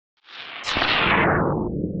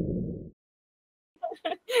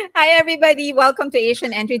Hi, everybody. Welcome to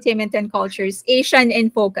Asian Entertainment and Culture's Asian in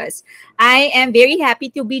Focus. I am very happy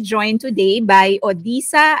to be joined today by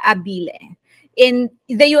Odyssa Abille. In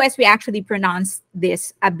the US, we actually pronounce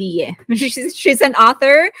this Abille. She's an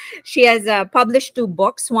author. She has published two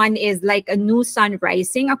books. One is Like a New Sun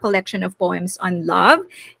Rising, a collection of poems on love,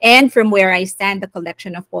 and From Where I Stand, a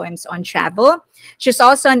collection of poems on travel. She's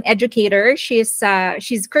also an educator. She's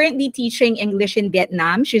currently teaching English in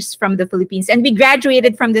Vietnam. She's from the Philippines, and we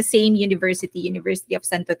graduated from the same university, University of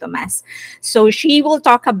Santo Tomas. So she will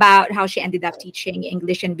talk about how she ended up teaching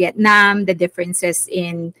English in Vietnam, the differences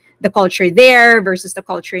in the culture there versus the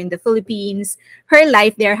culture in the Philippines, her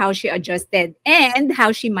life there, how she adjusted, and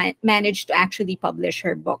how she managed to actually publish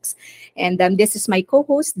her books. And this is my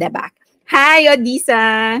co-host, Debak. Hi,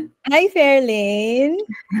 Odyssa. Hi, Fairlane.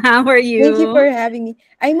 How are Thank you you? for having me.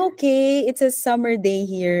 I'm okay. It's a summer day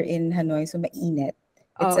here in Hanoi, so mainit.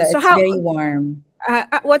 Oh, so It's how? very warm.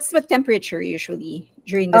 What's the temperature usually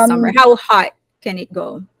during the summer? Um, How hot can it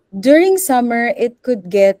go? During summer, it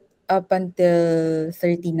could get up until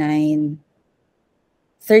 39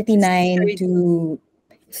 Thirty- to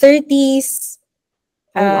 30s,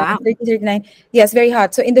 Oh, wow. 30, 39. Yes, very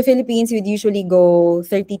hot. So in the Philippines, we'd usually go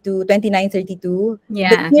 32, 29, 32. But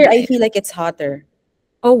Yeah, here, I right. feel like it's hotter.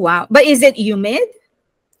 Oh, wow. But is it humid?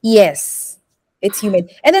 Yes, it's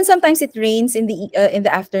humid. And then sometimes it rains in the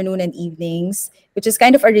afternoon and evenings, which is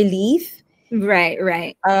kind of a relief. Right,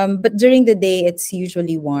 right. But during the day, it's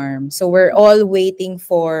usually warm. So we're all waiting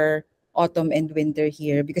for autumn and winter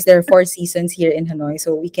here because there are four seasons here in Hanoi.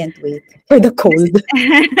 So we can't wait for the Does cold.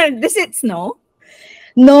 does it snow?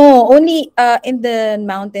 No, only in the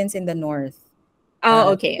mountains in the north.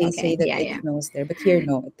 Oh, okay, They say okay. that Yeah, it yeah. snows there, but here,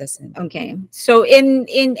 no, it doesn't. Okay. So in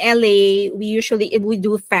LA, we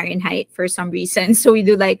do Fahrenheit for some reason. So we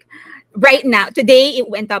do like right now, today it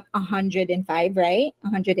went up 105, right?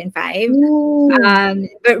 105. Ooh.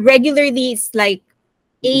 But regularly it's like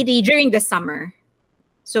 80 during the summer.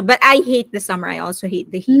 So but I hate the summer. I also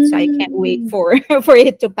hate the heat. So I can't wait Mm. for for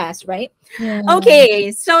it to pass, right? Yeah.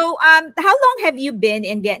 Okay. So how long have you been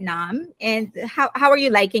in Vietnam and how are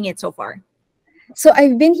you liking it so far? So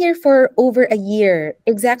I've been here for over a year,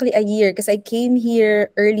 exactly a year, because I came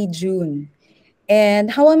here early June.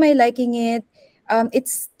 And how am I liking it?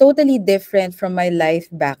 It's totally different from my life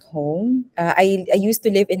back home. I used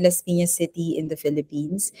to live in Las Piñas City in the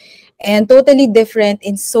Philippines, and totally different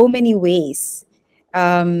in so many ways.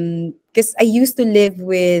 Because I used to live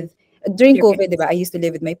with, during Your COVID, parents. diba, I used to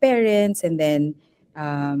live with my parents, and then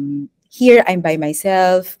here I'm by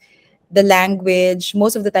myself. The language,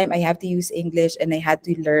 most of the time I have to use English, and I had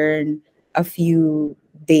to learn a few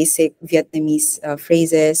basic Vietnamese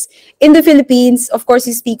phrases. In the Philippines, of course,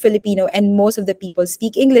 you speak Filipino, and most of the people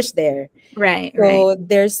speak English there. Right, right. So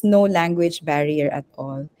there's no language barrier at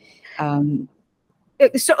all. Um,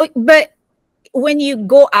 But when you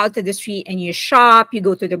go out to the street and you shop, you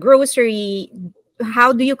go to the grocery,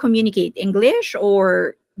 how do you communicate? English,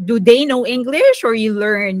 or do they know English, or you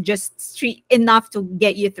learn just street enough to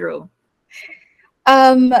get you through?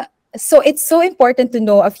 um, so it's so important to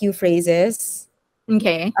know a few phrases,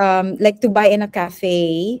 Okay. like to buy in a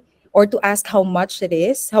cafe or to ask how much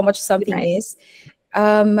something Right. is.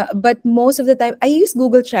 But most of the time, I use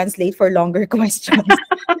Google Translate for longer questions.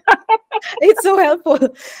 It's so helpful.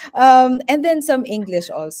 And then some English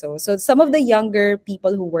also. So some of the younger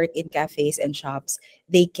people who work in cafes and shops,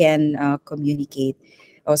 they can communicate.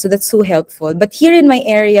 Oh, so that's so helpful. But here in my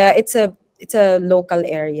area, it's a local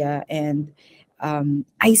area, and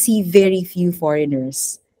I see very few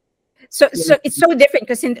foreigners. So it's so different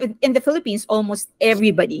because in the Philippines, almost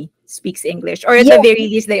everybody speaks English, or at the Yes, very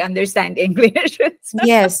least, they understand English.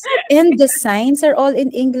 yes. And the signs are all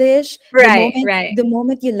in English. Right, right, The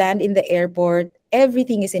moment you land in the airport,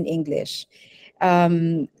 everything is in English.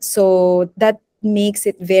 So that makes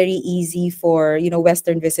it very easy for,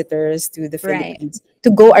 Western visitors to the right, Philippines to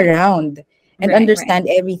go around and right, right. understand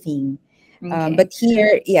everything. Okay. But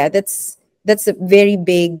here, yeah, that's a very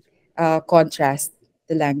big contrast,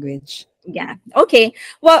 the language. Yeah. Okay.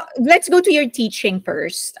 Well, let's go to your teaching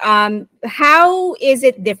first. How is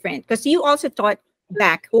it different? Because you also taught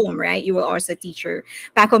back home, right? You were also a teacher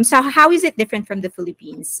back home. So how is it different from the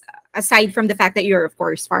Philippines, aside from the fact that you're, of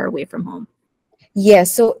course, far away from home?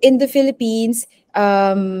 Yes, so in the Philippines,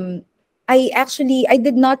 I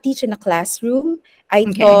did not teach in a classroom. I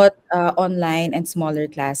Okay. taught online and smaller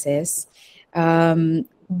classes.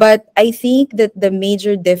 But I think that the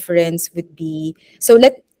major difference would be,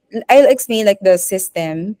 I'll explain like the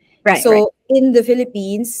system. Right. Right. So in the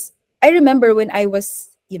Philippines, I remember when I was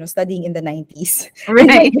studying in the 90s in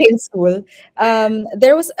my Right. grade school,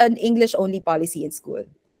 there was an English only policy in school.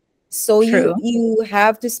 So you True. you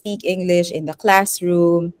have to speak English in the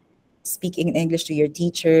classroom, speaking English to your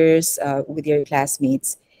teachers, with your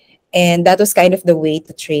classmates, and that was kind of the way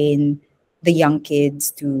to train the young kids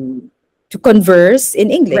to converse in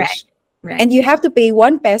Right. English. Right. And you have to pay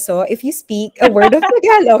 1 peso if you speak a word of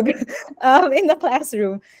Tagalog in the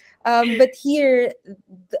classroom. But here,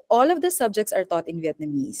 all of the subjects are taught in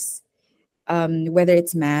Vietnamese, whether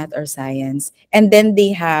it's math or science. And then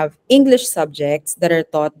they have English subjects that are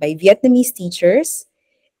taught by Vietnamese teachers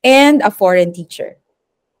and a foreign teacher.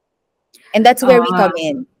 And that's where we Uh, come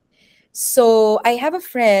in. So I have a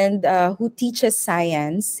friend who teaches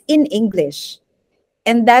science in English,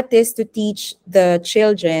 and that is to teach the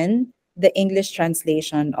children the English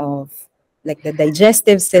translation of like the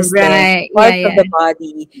digestive system, right. Yeah. parts of Yeah. the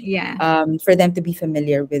body, Yeah. for them to be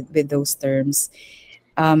familiar with those terms.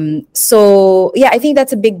 So yeah, I think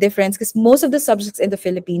that's a big difference because most of the subjects in the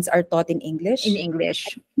Philippines are taught in In English,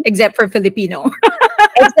 English, except for Filipino.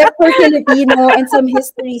 except for Filipino and some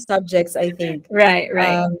history subjects, I think. Right.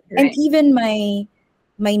 Right. And Right. even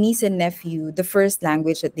my niece and nephew, the first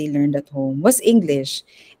language that they learned at home was English,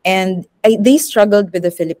 and they struggled with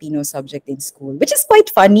the Filipino subject in school, which is quite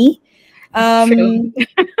funny. True. Um,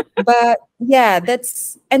 but yeah,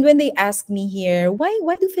 that's and when they ask me here,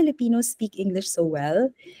 why do Filipinos speak English so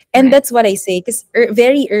well? And Right. that's what I say because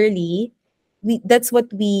very early, we that's what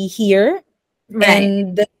we hear, Right.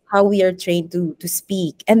 and that's how we are trained to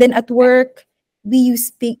speak. And then at work, you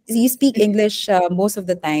speak English most of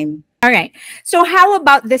the time. All right. So how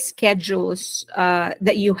about the schedules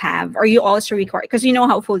that you have? Are you also required? Because you know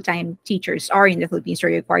how full-time teachers are in the Philippines, are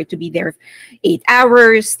required to be there 8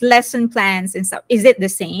 hours, lesson plans and stuff. Is it the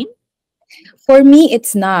same? For me,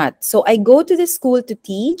 it's not. So I go to the school to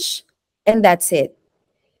teach, and that's it.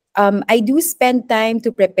 I do spend time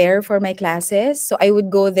to prepare for my classes. So I would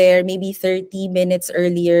go there maybe 30 minutes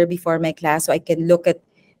earlier before my class so I can look at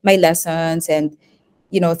my lessons and,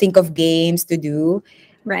 think of games to do.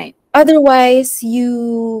 Right. Otherwise,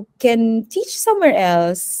 you can teach somewhere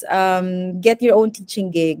else, get your own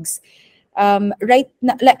teaching gigs.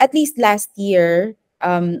 At least last year,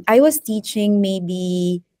 I was teaching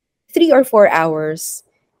maybe 3 or 4 hours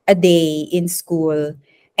a day in school.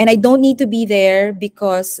 And I don't need to be there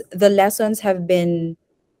because the lessons have been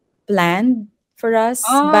planned for us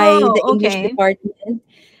by the Oh, English okay. department.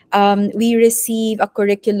 We receive a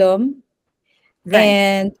curriculum Right.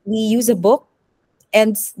 and we use a book,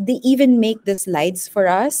 and they even make the slides for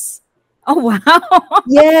us. Oh, wow.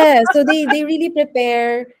 Yeah, so they really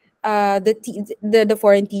prepare the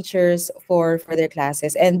foreign teachers for their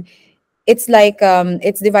classes, and it's like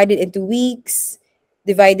it's divided into weeks,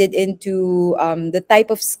 divided into the type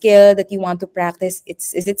of skill that you want to practice.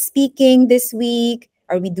 Is it speaking this week?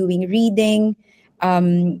 Are we doing reading?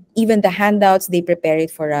 Even the handouts, they prepare it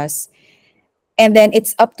for us, and then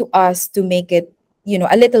it's up to us to make it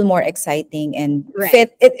a little more exciting and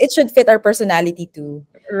Right. it should fit our personality too.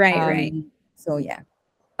 Right. Right. So yeah.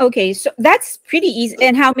 Okay. So that's pretty easy.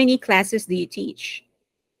 And how many classes do you teach?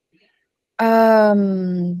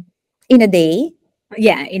 In a day,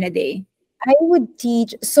 Yeah, in a day. I would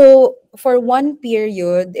teach. So for one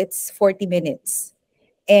period, it's 40 minutes.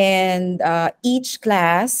 And each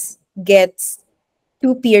class gets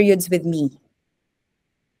 2 periods with me.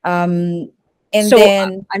 And So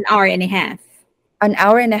then an hour and a half. an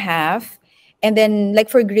hour and a half. And then, like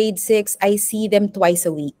for grade six, I see them twice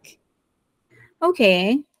a week.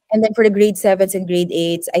 Okay. And then for the grade sevens and grade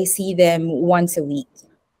eights, I see them once a week.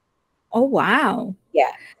 Oh, wow.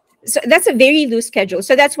 Yeah. So that's a very loose schedule.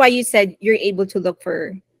 So that's why you said you're able to look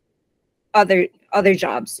for other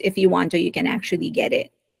jobs. If you want to, you can actually get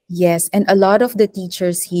it. Yes, and a lot of the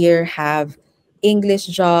teachers here have English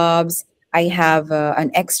jobs. I have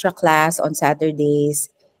an extra class on Saturdays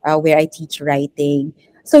where I teach writing.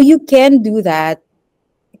 So you can do that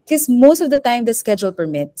because most of the time the schedule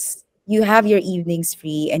permits. You have your evenings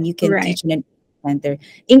free and you can Right. teach in an center.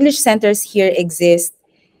 English centers here exist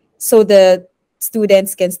so the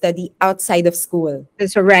students can study outside of school.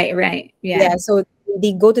 So right, right. Yeah. Yeah, so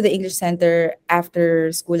they go to the English center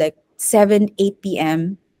after school, like 7, 8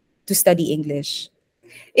 p.m. to study English.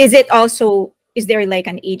 Is it also, is there like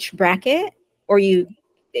an age bracket, or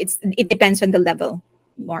it depends on the level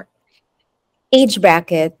more? Age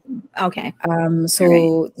bracket. Okay. All right.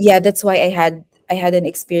 So yeah, that's why I had an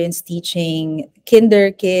experience teaching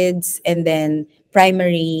kinder kids and then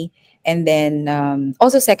primary and then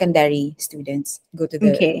also secondary students go to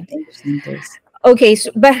Okay. the English centers. Okay. So,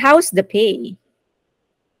 but how's the pay?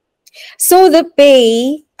 So the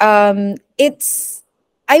pay, it's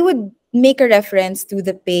I would make a reference to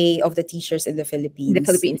the pay of the teachers in the In the Philippines.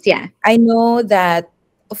 Philippines? Yeah. I know that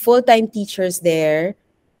full-time teachers there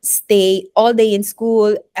stay all day in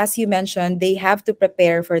school. As you mentioned, they have to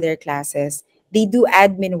prepare for their classes. They do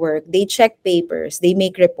admin work. They check papers. They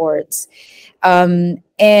make reports. And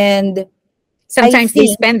I Sometimes they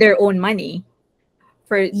think, spend their own money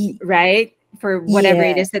for, y- right, for whatever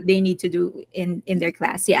it yeah, is that they need to do in their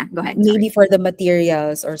class. Yeah, go ahead. maybe Sorry. for the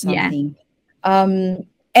materials or Yeah. something.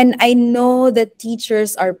 And I know that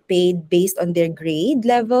teachers are paid based on their grade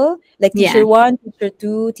level, like Yeah. teacher one, teacher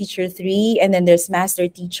two, teacher three, and then there's master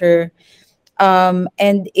teacher.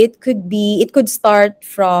 And it could start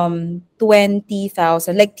from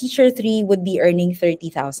 20,000. Like teacher three would be earning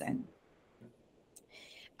 30,000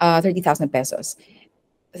 pesos.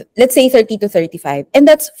 Let's say 30 to 35. And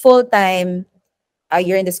that's full time.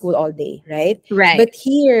 You're in the school all day, right? Right. But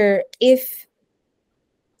here, if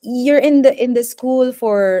you're in the school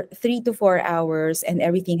for 3 to 4 hours and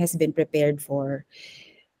everything has been prepared for,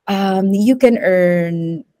 you can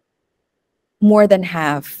earn more than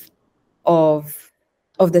half of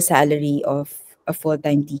of the salary of a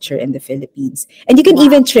full-time teacher in the Philippines. And you can Wow.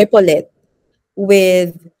 even triple it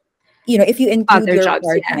with, if you include Other your jobs. Yeah.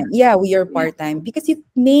 part-time. Yeah, with your Yeah. part-time, because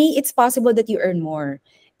it's possible that you earn more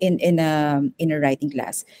in a writing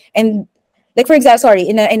class. And like, for example, sorry,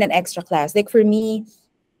 in an extra class. Like for me,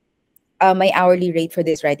 my hourly rate for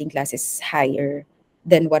this writing class is higher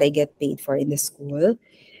than what I get paid for in the school.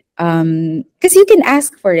 Because you can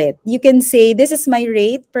ask for it. You can say, this is my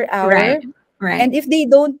rate per Right. hour. Right. And if they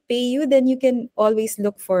don't pay you, then you can always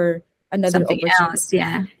look for another Something opportunity. else.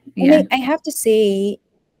 Yeah. And Yeah. I have to say,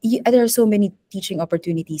 there are so many teaching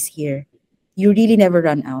opportunities here. You really never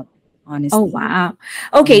run out, Oh, honestly. wow.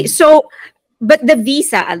 Okay. Mm. So, but the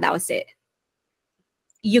visa allows it.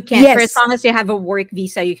 You can, for as Yes, long as you have a work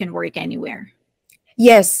visa, you can work anywhere.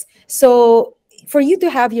 yes. So for you to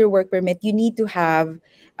have your work permit, you need to have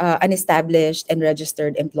an established and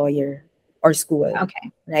registered employer or school, Okay.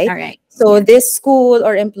 right? All right. So Yeah. this school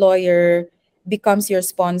or employer becomes your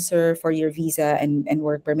sponsor for your visa and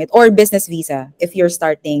work permit or business visa. If you're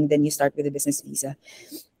starting, then you start with a business visa.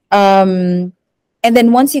 Um, and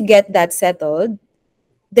then once you get that settled,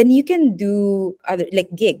 then you can do other like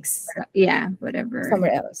gigs Yeah. Whatever.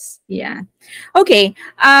 somewhere else. Yeah. Okay.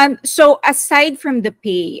 So aside from the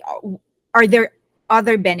pay, are there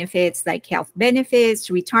other benefits like health benefits,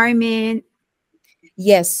 retirement?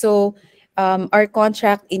 Yes. So our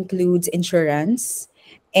contract includes insurance,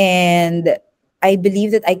 and I believe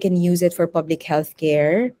that I can use it for public health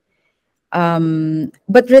care.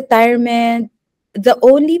 But retirement, the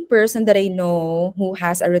only person that I know who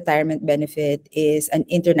has a retirement benefit is an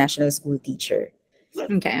international school teacher.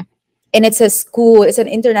 Okay. And it's an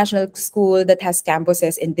international school that has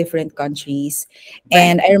campuses in different countries. Right.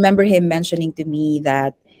 And I remember him mentioning to me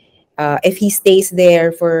that if he stays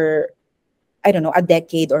there for, I don't know, a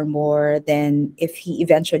decade or more, then if he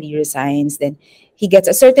eventually resigns, then he gets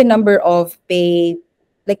a certain number of pay,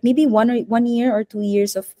 like maybe 1 year or 2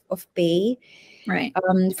 years of pay Right.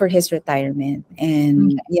 for his retirement. Okay.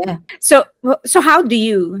 And yeah. So how do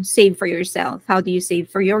you save for yourself? How do you save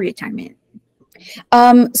for your retirement?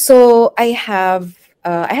 So I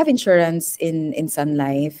have insurance in Sun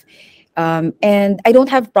Life. And I don't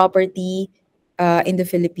have property in the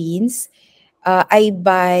Philippines. I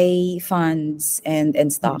buy funds and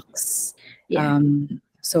stocks. Yeah.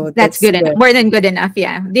 So That's that's good enough. where. More than good enough.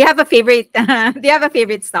 Yeah. Do you have a favorite do you have a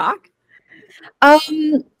favorite stock?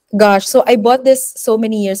 Um, Gosh, so I bought this so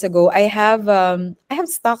many years ago. I have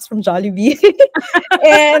stocks from Jollibee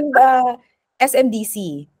and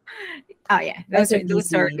SMDC. Oh yeah. Those are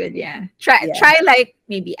SMDC. good. Yeah. Try Yeah. try like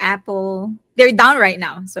maybe Apple. They're down right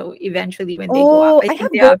now. So eventually when they go up, Oh, I I think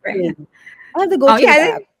have they're up right now. GoTrade. I have the Oh GoTrade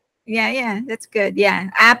yeah, app. yeah, yeah. That's good. Yeah,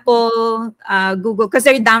 Apple, Google, because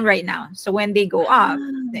they're down right now. So when they go up,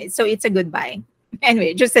 Ah. so it's a good buy.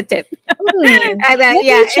 Anyway, just a tip. And, Let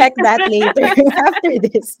yeah, me check that later after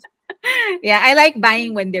this. yeah. I like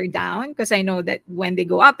buying when they're down because I know that when they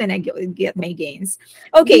go up, then I get my gains.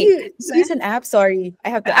 Do Okay. you So, use an app? Sorry, I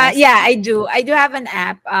have to ask. yeah, I do. I do have an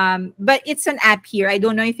app, but it's an app here. I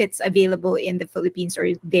don't know if it's available in the Philippines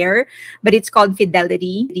or there, but it's called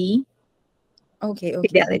Fidelity. Okay, okay.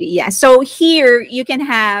 Fidelity, yeah. So here you can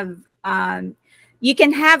have a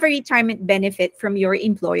retirement benefit from your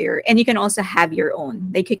employer, and you can also have your own.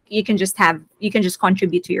 Like you can just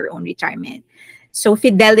contribute to your own retirement. So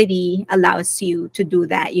Fidelity allows you to do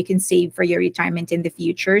that. You can save for your retirement in the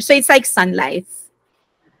future. So it's like Sun Life.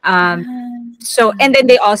 Um, so Ah. and then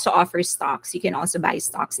they also offer stocks. You can also buy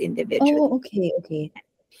stocks individually. Oh, okay, okay.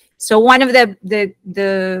 So one of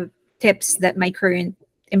the tips that my current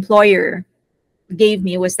employer gave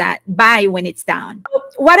me was that buy when it's down.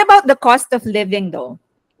 What about the cost of living though?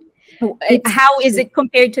 It's How is cheap. it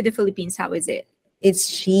compared to the Philippines? How is it? It's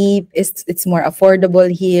cheap. It's more affordable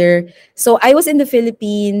here. So I was in the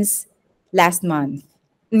Philippines last month,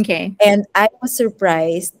 Okay. and I was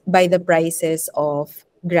surprised by the prices of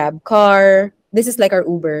Grab car. This is like our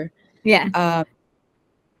Uber. Yeah. Uh,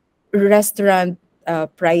 Restaurant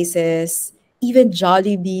prices, even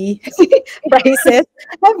Jollibee prices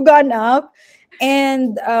have gone up,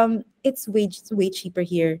 and it's way cheaper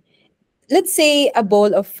here. Let's say a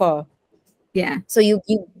bowl of pho. Yeah. So you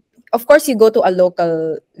of course you go to a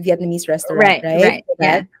local Vietnamese restaurant, Right. right? Right. For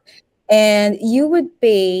Yeah. that, and you would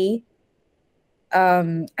pay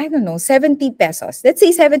I don't know, 70 pesos. Let's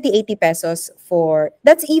say 70, 80 pesos for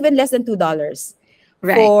that's even less than $2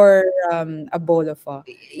 Right. for a bowl of pho.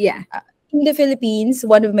 Yeah. In the Philippines,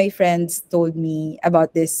 one of my friends told me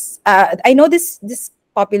about this. I know this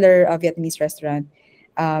popular Vietnamese restaurant,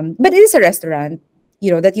 but it is a restaurant,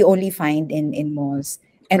 that you only find in malls.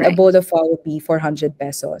 And a Right. bowl of pho would be 400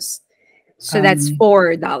 pesos. So that's Um,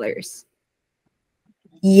 $4.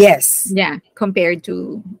 yes, Yeah. Compared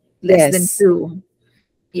to less than yes. two.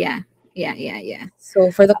 Yeah. Yeah. Yeah. Yeah.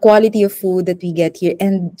 So for the quality of food that we get here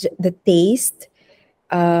and the taste,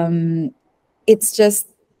 um, it's just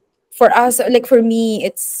for us. Like for me,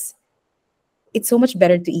 it's so much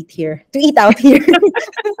better to eat out here.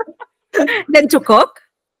 Then to cook.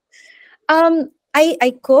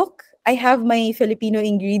 I cook. I have my Filipino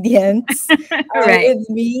ingredients Right. with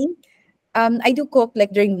me. I do cook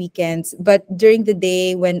like during weekends, but during the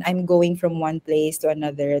day when I'm going from one place to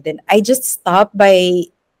another, then I just stop by,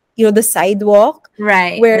 the sidewalk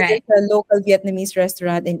Right. where Right. there's a local Vietnamese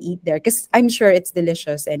restaurant and eat there because I'm sure it's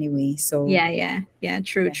delicious anyway. So Yeah. Yeah. Yeah.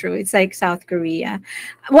 True. yeah. True. It's like South Korea.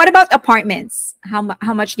 What about apartments? How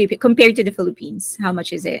much do you pay compared to the Philippines? How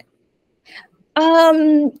much is it?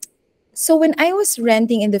 Um, So when I was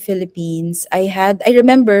renting in the Philippines, I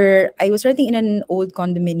remember I was renting in an old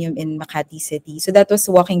condominium in Makati City. So that was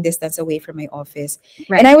walking distance away from my office.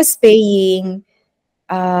 And Right. I was paying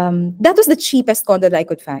that was the cheapest condo that I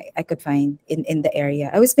could find in the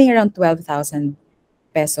area. I was paying around 12,000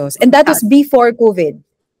 pesos. And that was before COVID.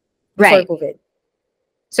 Before Right. COVID.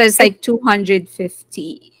 So it's I like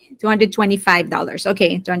 250, $225.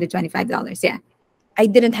 Okay, $225. Yeah. I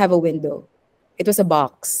didn't have a window. It was a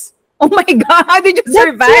box. Oh my God, how did you That's why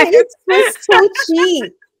survive? it was so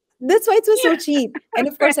cheap. That's why it was so cheap. And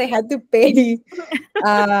of course I had to pay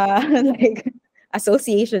like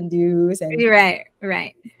association dues and Right,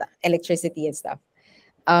 right. electricity and stuff.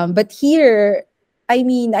 But here, I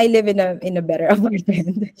mean, I live in a better apartment,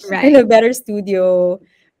 in Right. a better studio.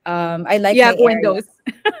 I like You my have area. windows.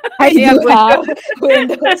 I You have do have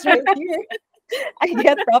windows. windows right here. I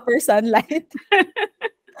get proper sunlight.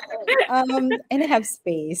 And I have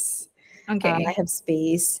space. I Okay. have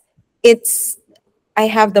space. It's I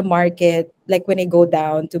have the market. Like when I go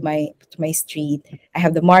down to my street, I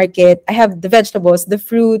have the market. I have the vegetables, the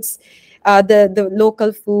fruits, the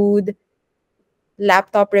local food,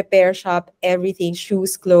 laptop repair shop, everything,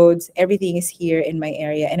 shoes, clothes, everything is here in my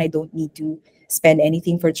area, and I don't need to spend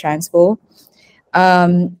anything for transpo.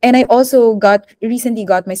 And I also recently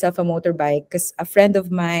got myself a motorbike because a friend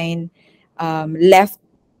of mine left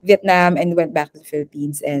Vietnam and went back to the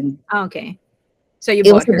Philippines, and Okay. So you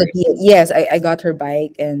it was bought a good hers. deal. Yes, I got her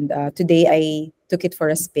bike, and today I took it for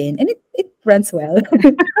a spin, and it runs well.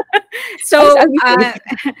 I'll So be safe.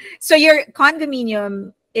 so your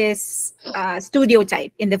condominium is studio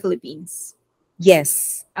type in the Philippines.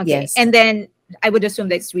 Yes, Okay. yes. And then I would assume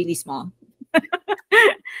that it's really small.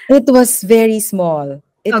 It was very small.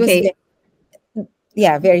 It was Okay.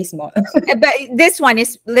 yeah, very small. But this one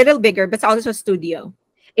is a little bigger, but it's also studio.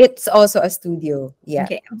 It's also a studio. Yeah.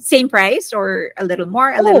 Okay. Same price or a little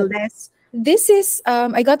more, a little Oh, less this is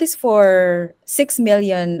I got this for 6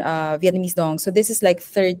 million Vietnamese dong. So this is like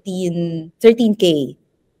 13K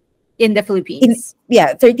in the in Philippines.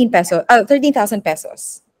 yeah, 13,000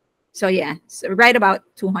 pesos. So yeah, so right about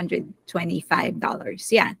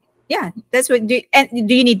 $225. Yeah. Yeah. That's what and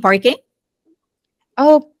do you need parking?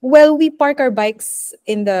 Oh, well, we park our bikes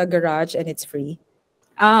in the garage and it's free.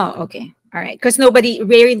 Oh, okay. All right. Because nobody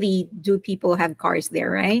rarely do people have cars there,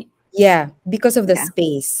 right? Yeah, because of the Yeah.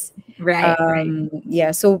 space. Right, right.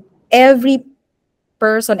 Yeah, so every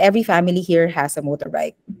person, every family here has a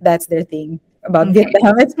motorbike. That's their thing about Okay.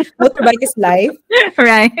 Vietnam. Motorbike is life.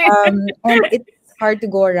 Right. And it's hard to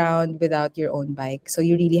go around without your own bike. So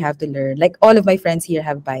you really have to learn. Like all of my friends here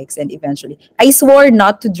have bikes, and eventually I swore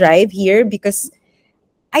not to drive here because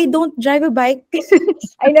I don't drive a bike.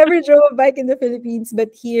 I never drove a bike in the Philippines,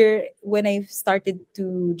 but here when I started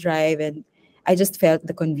to drive, and I just felt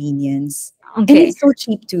the convenience. And Okay. it's so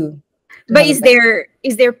cheap too. to But have a bike.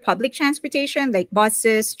 is there public transportation like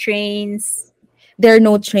buses, trains? There are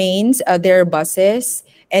no trains, there are buses,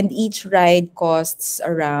 and each ride costs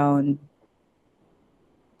around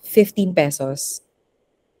 15 pesos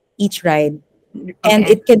each ride. And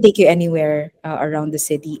Okay. it can take you anywhere around the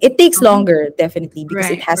city. It takes Oh, longer, definitely, because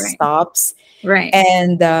it right, has right, stops. right.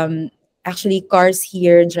 And actually, cars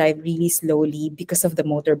here drive really slowly because of the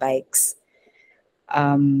motorbikes.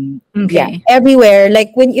 Yeah, Okay. everywhere.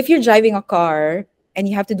 Like when if you're driving a car and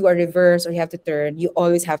you have to do a reverse or you have to turn, you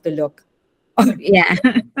always have to look Yeah.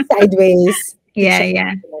 sideways to Yeah, check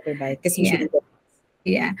yeah, the motorbike because yeah, usually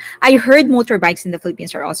yeah. I heard motorbikes in the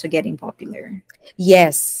Philippines are also getting popular.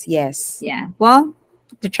 yes, yes, Yeah. Well,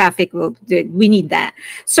 the traffic will, we need that.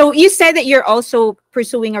 So you said that you're also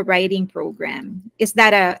pursuing a writing program. Is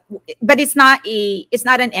that but it's not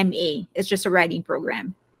an MA. It's just a writing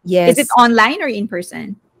program. Is it yes. online or in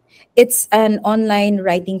person? It's an online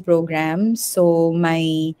writing program. So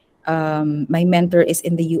my mentor is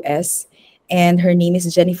in the US, and her name is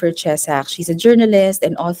Jennifer Chesak. She's a journalist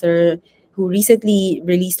and author who recently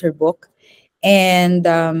released her book. And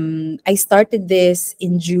I started this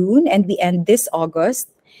in June and we end this August.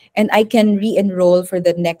 And I can re-enroll for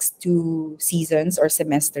the next two seasons or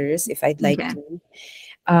semesters if I'd like Okay. to.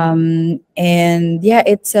 And yeah,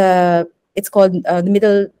 it's called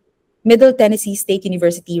the Middle Tennessee State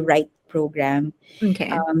University Write Program.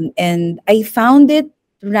 Okay. And I found it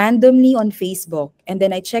randomly on Facebook. And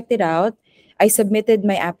then I checked it out. I submitted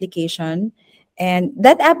my application. And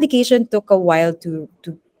that application took a while to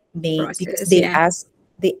make because Process. Yeah.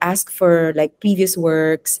 they ask for like previous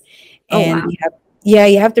works, Oh and wow.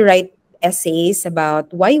 you have to write essays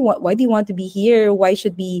about why do you want to be here, why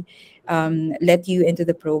should we let you into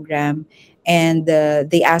the program, and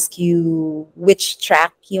they ask you which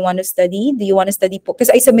track you want to study. Do you want to study because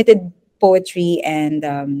I submitted poetry and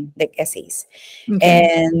like essays, Okay.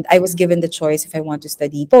 and I was given the choice if I want to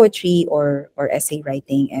study poetry or essay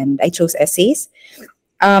writing, and I chose essays.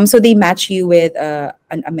 So they match you with a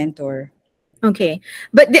mentor. Okay.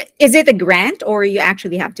 But is it a grant or you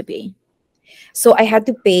actually have to pay? So I had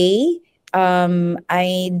to pay.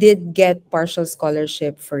 I did get partial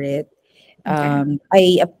scholarship for it. Okay.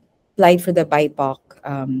 I applied for the BIPOC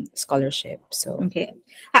scholarship. So Okay.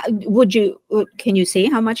 Would you can you say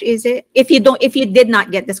how much is it? If you did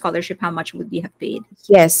not get the scholarship, how much would you have paid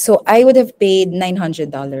yes, so I would have paid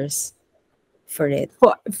 $900 for it.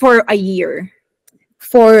 for a year?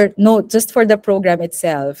 For no, just for the program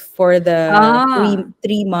itself, for the Ah,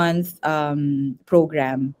 3 month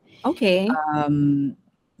program. okay. Um,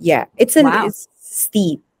 yeah, Wow. it's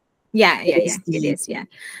steep. Yeah, It yeah, is yeah. It steep. is, yeah.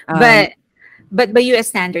 Um, But by US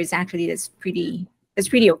standards, actually, that's pretty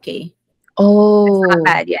okay. That's not oh,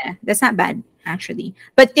 bad. Yeah, that's not bad actually.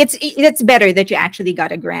 But it's better that you actually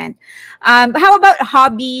got a grant. How about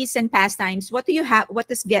hobbies and pastimes? What do you have? What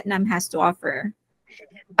does Vietnam has to offer?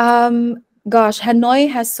 gosh, Hanoi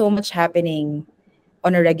has so much happening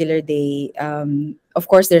on a regular day. Of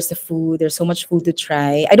course, there's the food. There's so much food to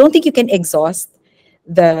try. I don't think you can exhaust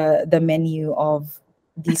the menu of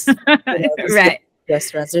these these Right,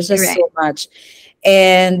 restaurants. There's just right. so much,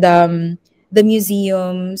 and the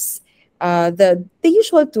museums, the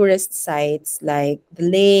usual tourist sites like the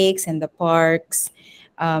lakes and the parks.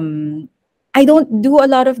 Um, I don't do a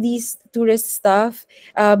lot of these tourist stuff,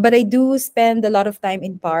 but I do spend a lot of time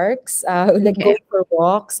in parks, like Okay. going for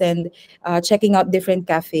walks and checking out different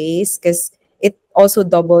cafes because it also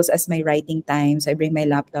doubles as my writing time. So I bring my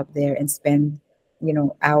laptop there and spend,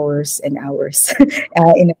 hours and hours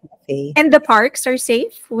in a cafe. And the parks are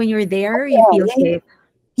safe when you're there. You Yeah, feel yeah, safe.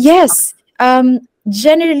 yes.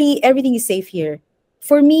 Generally, everything is safe here.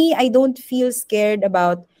 For me, I don't feel scared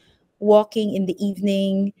about walking in the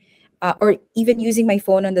evening or even using my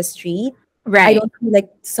phone on the street. I Right. don't feel like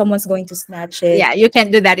someone's going to snatch it. Yeah, you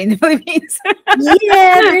can't do that in the Philippines.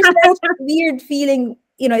 Yeah, there's that weird feeling.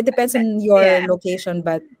 It depends on your Yeah, location.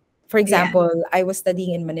 But for yeah. example, I was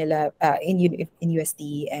studying in Manila, in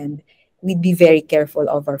UST, and we'd be very careful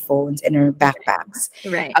of our phones and our backpacks.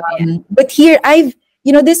 Right. Yeah. But here,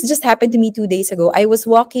 this just happened to me 2 days ago. I was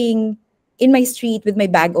walking in my street with my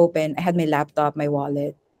bag open. I had my laptop, my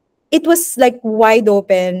wallet. It was like wide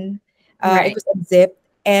open. It Right. was unzipped,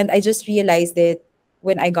 and I just realized it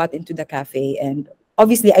when I got into the cafe. And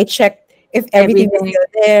obviously, I checked if everything was Everything.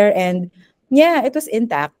 still there, and yeah, it was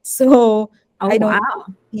intact. So Oh I don't wow.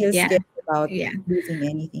 feel Yeah. scared about Yeah. losing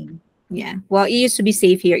anything. Yeah. Well, it used to be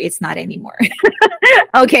safe here. It's not anymore.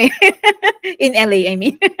 Okay. In LA, I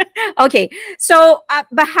mean. Okay. So,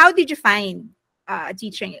 but how did you find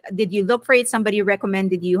teaching? Did you look for it? Somebody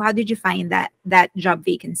recommended you? How did you find that job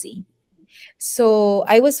vacancy? So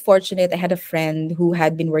I was fortunate. I had a friend who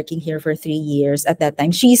had been working here for 3 years at that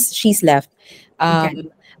time. She's left, Okay.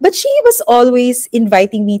 but she was always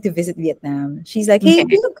inviting me to visit Vietnam. She's like, "Hey,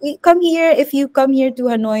 Okay. look, come here. If you come here to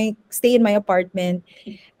Hanoi, stay in my apartment."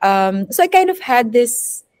 So I kind of had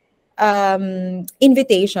this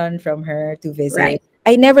invitation from her to Right. visit.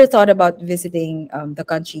 I never thought about visiting the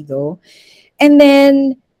country though, and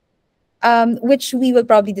then which we will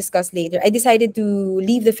probably discuss later. I decided to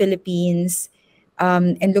leave the Philippines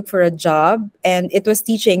and look for a job, and it was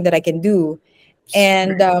teaching that I can do.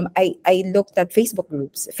 And Right. I looked at Facebook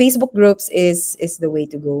groups. Facebook groups is the way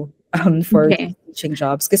to go for Okay. teaching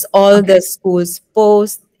jobs because all Okay. the schools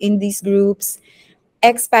post in these groups.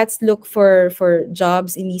 Expats look for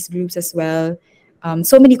jobs in these groups as well.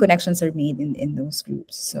 So many connections are made in those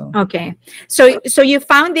groups. So Okay. So you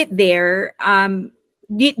found it there.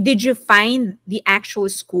 Did you find the actual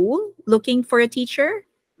school looking for a teacher?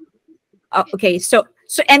 Okay. So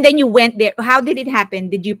and then you went there. How did it happen?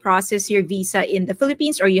 Did you process your visa in the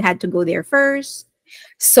Philippines or you had to go there first?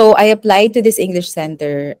 So I applied to this English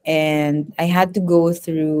center and I had to go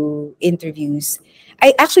through interviews.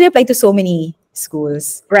 I actually applied to so many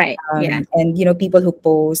schools. Right. Yeah. And people who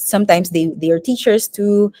post, sometimes they are teachers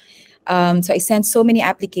too. So I sent so many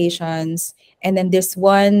applications, and then this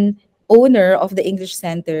one owner of the English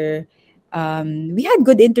center, we had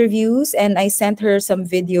good interviews, and I sent her some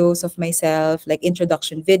videos of myself, like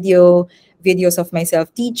introduction videos of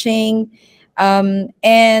myself teaching,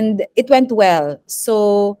 and it went well.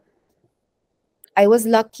 So I was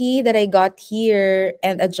lucky that I got here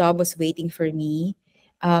and a job was waiting for me.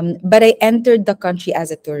 But I entered the country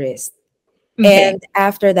as a tourist. Okay. And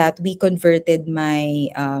after that, we converted my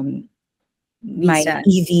Visa.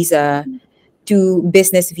 e-visa to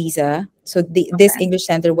business visa. So this Okay. English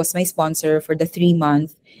center was my sponsor for the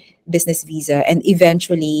 3-month business visa. And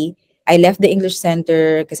eventually, I left the English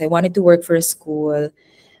center because I wanted to work for a school.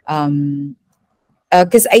 Um,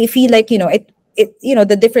 because I feel like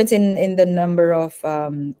the difference in the number of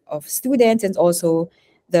students and also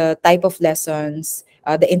the type of lessons,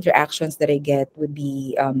 the interactions that I get would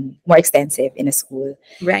be more extensive in a school.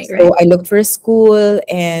 Right. So Right. I looked for a school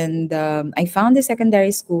and I found a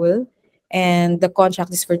secondary school, and the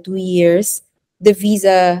contract is for 2 years. The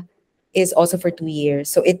visa is also for 2 years,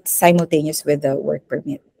 so it's simultaneous with the work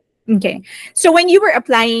permit. Okay. So when you were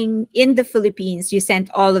applying in the Philippines, you sent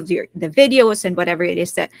all of the videos and whatever it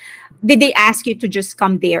is that did they ask you to just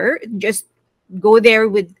come there, just go there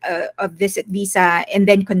with a visit visa and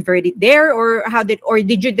then convert it there, or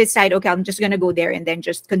did you decide, okay, I'm just gonna go there and then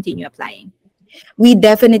just continue applying? We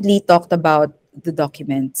definitely talked about the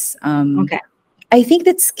documents. Okay. I think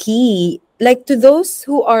that's key. Like to those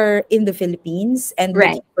who are in the Philippines and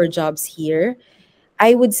Right. looking for jobs here,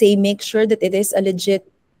 I would say make sure that it is a legit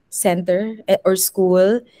center or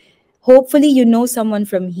school. Hopefully, you know someone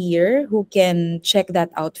from here who can check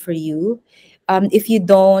that out for you. If you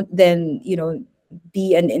don't, then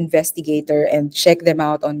be an investigator and check them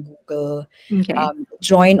out on Google. Okay.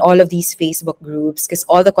 Join all of these Facebook groups because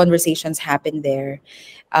all the conversations happen there.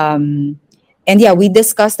 And yeah, we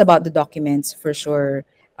discussed about the documents for sure.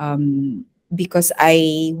 Because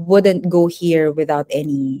I wouldn't go here without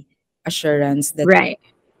any assurance that Right.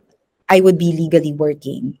 I would be legally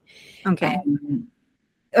working. Okay. Um,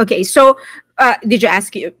 Okay. So did you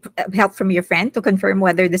ask help from your friend to confirm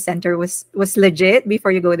whether the center was legit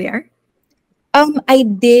before you go there? I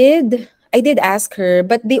did ask her,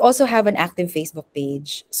 but they also have an active Facebook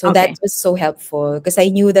page. So that Okay. was so helpful because I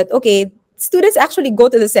knew that okay, students actually go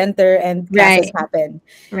to the center and classes Right. happen.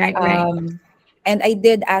 Right. Right. Um, and I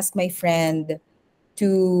did ask my friend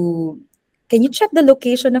to, can you check the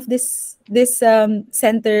location of this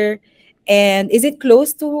center, and was it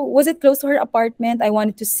close to her apartment? I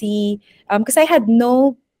wanted to see because I had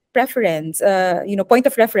no preference, point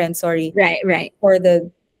of reference, sorry, Right. Right. for the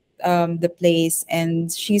place.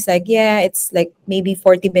 And she's like, yeah, it's like maybe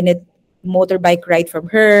 40-minute motorbike ride from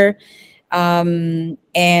her.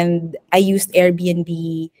 And I used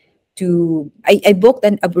Airbnb I booked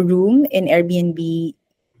a room in Airbnb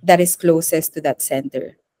that is closest to that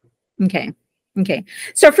center. Okay. Okay.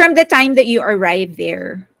 So from the time that you arrived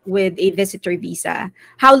there with a visitor visa,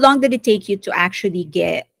 how long did it take you to actually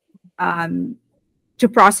get um, to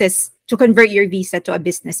convert your visa to a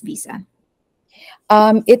business visa?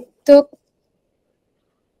 Um, it took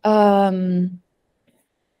um,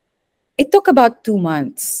 it took about 2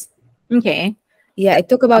 months. Okay. Yeah, it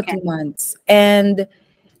took about Okay. 2 months, and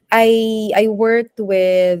I worked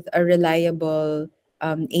with a reliable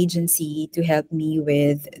agency to help me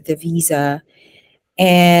with the visa,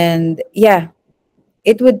 and yeah,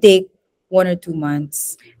 it would take 1 or 2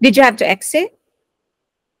 months. Did you have to exit?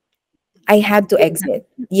 I had to exit.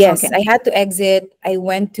 Yes, Okay. I had to exit. I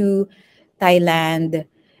went to Thailand.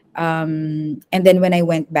 And then when I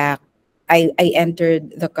went back, I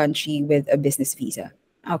entered the country with a business visa.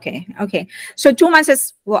 Okay. Okay. So 2 months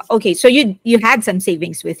is well, okay. So you had some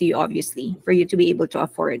savings with you, obviously, for you to be able to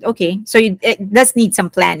afford. Okay. So it does need some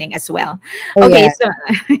planning as well. Oh, Okay. yeah. So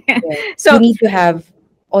Yeah. You so, need to have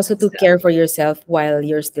also to so care for yourself while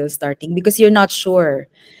you're still starting because you're not sure.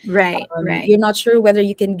 right, right, You're not sure whether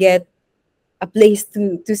you can get a place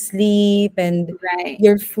to sleep and right,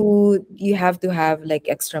 your food. You have to have like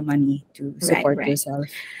extra money to right, support right. yourself.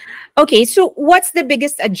 Okay. So what's the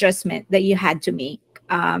biggest adjustment that you had to make?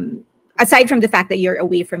 Aside from the fact that you're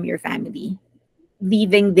away from your family,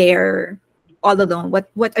 leaving there all alone.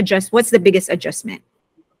 What's the biggest adjustment?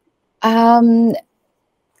 Um,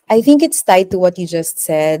 I think it's tied to what you just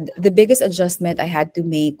said. The biggest adjustment I had to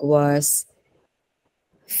make was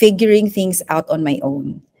figuring things out on my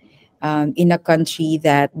own in a country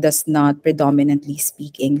that does not predominantly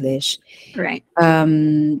speak English. Right,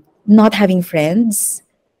 Not having friends,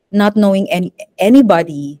 not knowing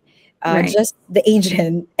anybody, right, just the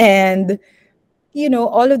agent, and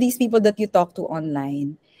all of these people that you talk to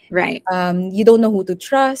online. right, You don't know who to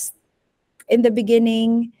trust in the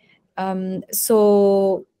beginning.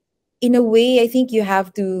 So in a way, I think you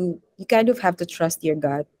kind of have to trust your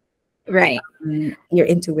gut, right, your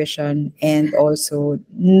intuition, and also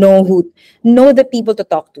know the people to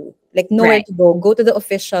talk to, like know where right, to go to the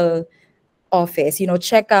official office,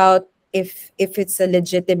 check out if it's a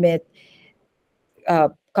legitimate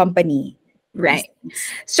company, these right.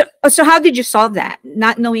 things. So how did you solve that?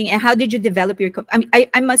 Not knowing, and how did you develop your? I mean,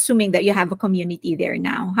 I'm assuming that you have a community there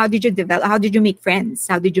now. How did you develop? How did you make friends?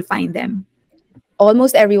 How did you find them?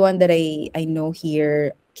 Almost everyone that I know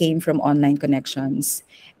here came from online connections.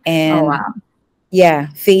 Oh And wow. yeah,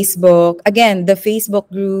 Facebook, again, the Facebook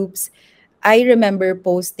groups. I remember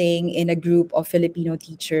posting in a group of Filipino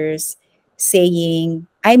teachers saying,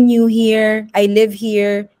 I'm new here, I live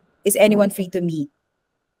here, is anyone free to meet?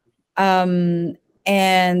 um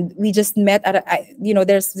and we just met at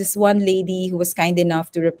there's this one lady who was kind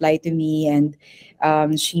enough to reply to me, and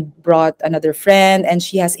she brought another friend, and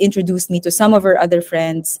she has introduced me to some of her other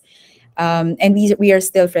friends, and we are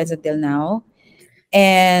still friends until now.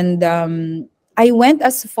 And I went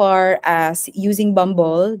as far as using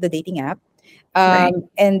Bumble, the dating app, Right.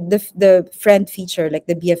 and the friend feature, like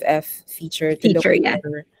the BFF feature, to look Feature. Yeah.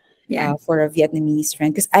 Yeah. for a Vietnamese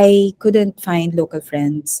friend because I couldn't find local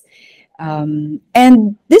friends.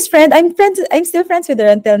 And this friend, I'm still friends with her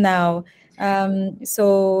until now.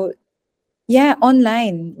 So yeah,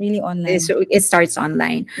 online, really online. So it starts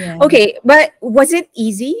online. Yeah. Okay, but was it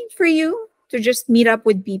easy for you to just meet up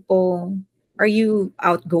with people? Are you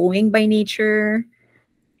outgoing by nature?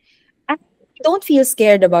 I don't feel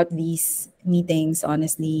scared about these meetings,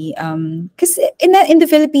 honestly. Because in the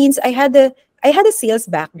Philippines, I had a sales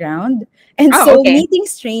background, and Oh, so okay. meeting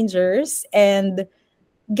strangers and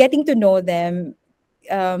getting to know them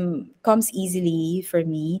comes easily for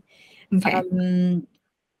me. Okay. Um,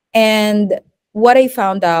 and what I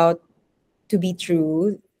found out to be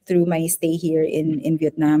true through my stay here in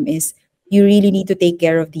Vietnam is you really need to take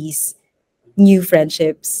care of these new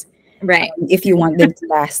friendships Right. if you want them to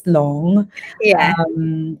last long. Yeah.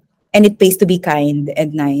 Um, and it pays to be kind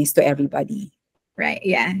and nice to everybody. Right.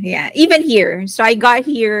 Yeah. Yeah. Even here. So I got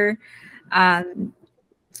here um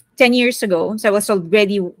 10 years ago. So I was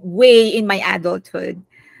already way in my adulthood.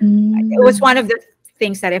 It was Mm, one of the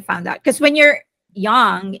things that I found out. Because when you're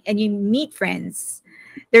young and you meet friends,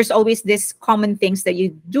 there's always this common things that you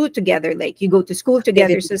do together, like you go to school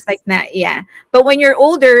together. So it's like activities. that, yeah. But when you're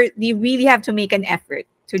older, you really have to make an effort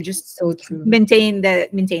to just So true. maintain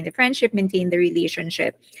the friendship, maintain the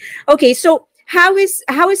relationship. Okay, so how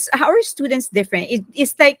are students different?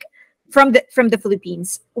 It's like from the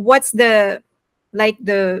Philippines. What's the like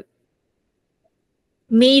the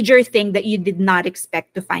major thing that you did not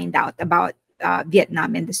expect to find out about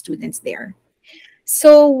Vietnam and the students there?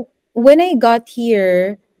 So when I got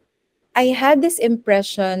here, I had this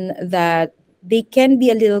impression that they can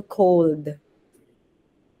be a little cold.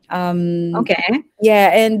 Um, Okay.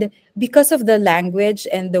 yeah, and because of the language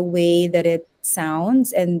and the way that it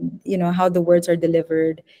sounds, and how the words are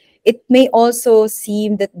delivered, it may also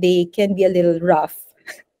seem that they can be a little rough.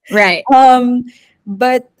 Right. Um,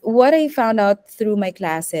 but what I found out through my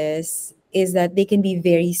classes is that they can be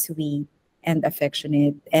very sweet and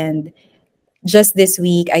affectionate. And just this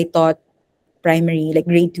week, I taught primary, like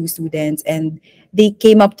grade 2 students, and they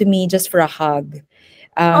came up to me just for a hug.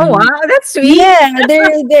 Oh Um, wow, that's sweet. yeah,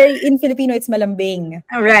 they're in Filipino, it's malambing.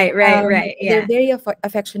 Right, right, right. They're Yeah. very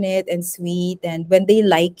affectionate and sweet, and when they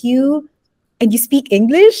like you and you speak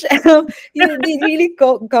English, they really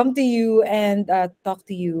come to you and talk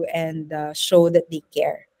to you and show that they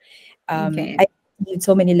care. Okay. I received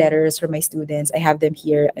so many letters from my students. I have them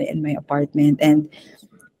here in my apartment, and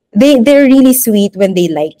they're really sweet when they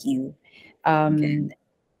like you. Okay. Um,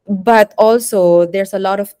 but also there's a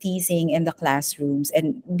lot of teasing in the classrooms,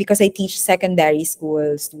 and because I teach secondary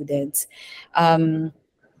school students, um,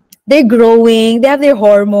 they're growing, they have their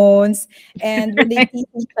hormones, and when they tease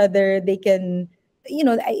each other, they can,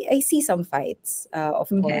 I see some fights, of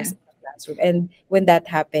course, Okay. in the classroom. And when that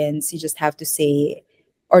happens, you just have to say,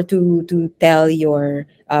 or to tell your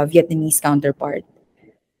Vietnamese counterpart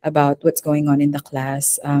about what's going on in the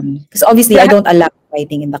class. Because obviously, I But don't allow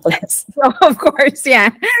fighting in the class. of course,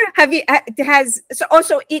 yeah. Have you it has so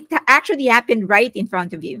also it actually happened right in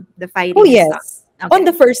front of you, the Oh, fighting and stuff. yes. On Okay.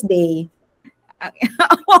 the first day. Okay.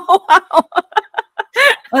 Wow.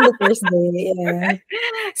 On the first day, yeah.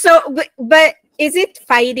 So but is it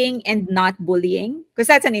fighting and not bullying? Because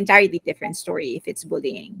that's an entirely different story if it's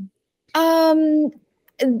bullying. Um,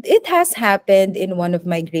 it has happened in one of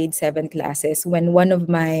my grade 7 classes when one of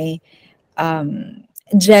my um,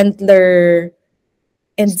 gentler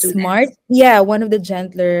and smart, Students. yeah, one of the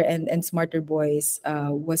gentler and smarter boys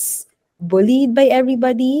was bullied by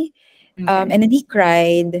everybody. Okay. And then he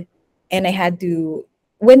cried, and I had to.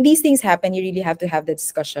 When these things happen, you really have to have the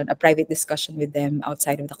discussion, a private discussion with them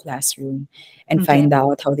outside of the classroom, and Okay. find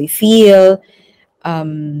out how they feel.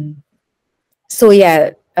 Um, so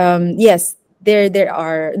yeah, yes, there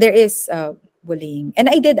is bullying, and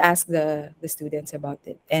I did ask the students about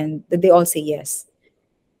it, and they all say yes.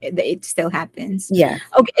 It still happens. Yeah.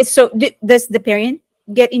 Okay. So does the parent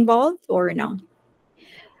get involved or no?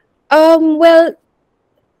 Well,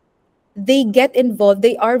 they get involved.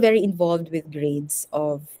 They are very involved with grades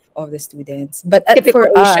of the students, but Typical for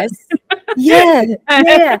Asian. us, yeah,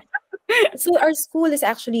 yeah. So our school is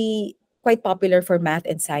actually quite popular for math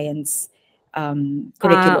and science Okay.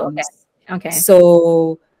 curriculums. Okay.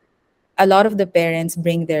 So a lot of the parents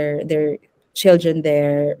bring their children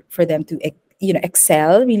there for them to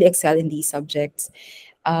excel, really excel in these subjects.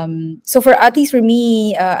 So for at least for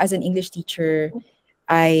me, as an English teacher,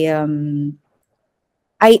 I um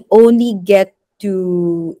I only get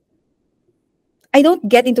to I don't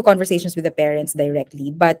get into conversations with the parents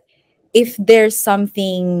directly, but if there's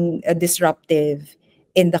something disruptive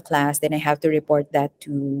in the class, then I have to report that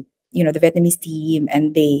to the Vietnamese team,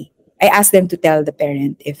 and I ask them to tell the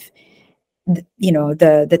parent if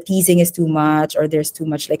the teasing is too much, or there's too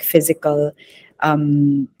much like physical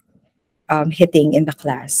um, hitting in the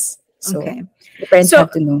class. So Okay. the parents So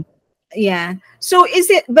have to know. yeah. So is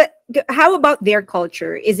it, but how about their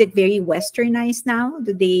culture? Is it very westernized now?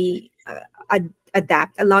 Do they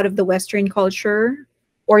adapt a lot of the Western culture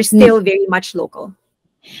or N- still very much local?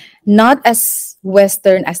 Not as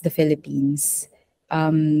Western as the Philippines.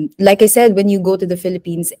 Like I said, when you go to the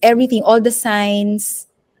Philippines, everything, all the signs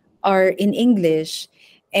are in English.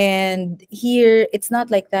 And here, it's not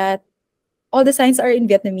like that. All the signs are in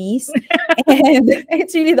Vietnamese. And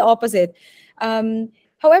it's really the opposite. Um,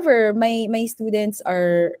 However, my students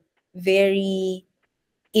are very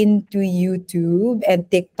into YouTube and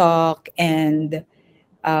TikTok and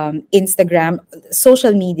Instagram,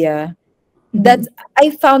 social media. Mhm. That's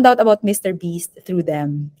I found out about Mr. Beast through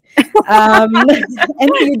them.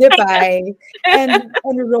 And PewDiePie and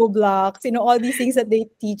Roblox, all these things that they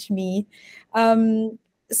teach me. Um,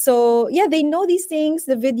 so yeah, they know these things,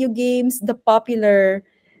 the video games, the popular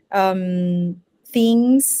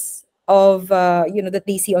things of that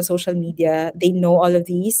they see on social media. They know all of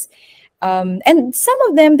these. And some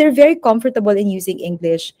of them, they're very comfortable in using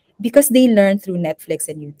English because they learn through Netflix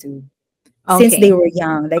and YouTube since they Okay. were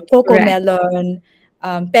young, like Coco Right. Melon,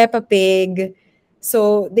 Peppa Pig.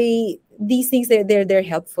 So these things, they're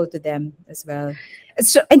helpful to them as well.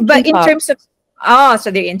 So, And but in K-pop, terms of, oh,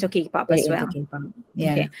 so they're into K-pop they're as into well. K-pop.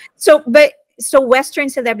 Yeah. Okay. So, but so Western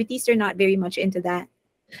celebrities are not very much into that.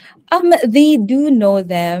 They do know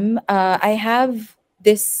them. I have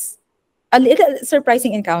this a little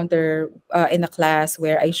surprising encounter in a class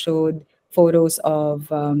where I showed photos of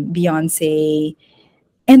Beyonce,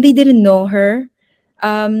 and they didn't know her.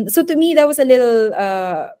 So to me, that was a little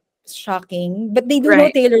shocking. But they do know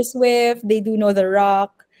Right. Taylor Swift. They do know The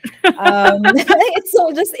Rock. It's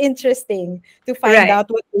so just interesting to find Right. out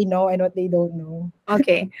what they know and what they don't know.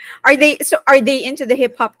 Okay. Are they into the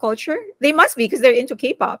hip hop culture? They must be because they're into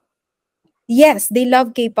K-pop. Yes, they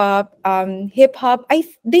love K-pop, hip hop.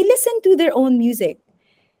 They listen to their own music.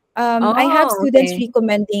 I have Oh, students okay.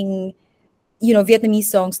 recommending, Vietnamese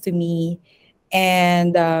songs to me,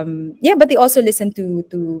 and yeah, but they also listen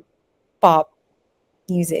to pop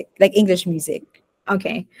music, like English music.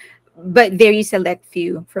 Okay. But very select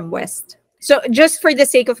few from West. So just for the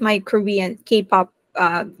sake of my Korean K-pop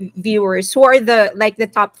viewers, who are the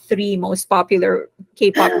top three most popular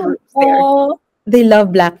K-pop groups there? Oh, they love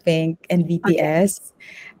Blackpink and Okay. BTS,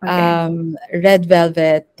 Okay. Red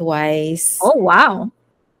Velvet, Twice. Oh wow.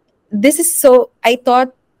 This is so, I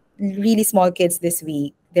taught really small kids this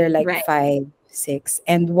week. They're like Right. 5, 6,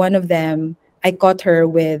 and one of them, I caught her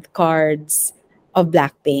with cards of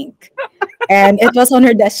Blackpink. And it was on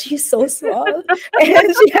her desk. She's so small.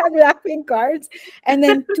 And she had Blackpink cards. And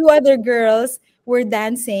then two other girls were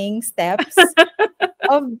dancing steps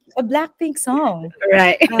of a Blackpink song.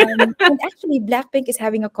 Right. And actually, Blackpink is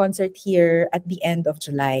having a concert here at the end of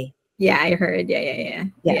July. Yeah, I heard. Yeah, yeah,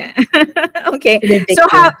 Yeah, yeah. Yeah. Okay. so they're big So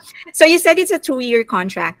here. you said it's a 2-year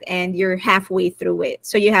contract and you're halfway through it.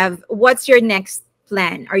 So what's your next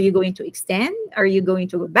plan? Are you going to extend? Are you going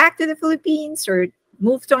to go back to the Philippines or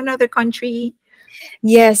move to another country?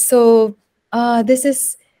 Yes, so this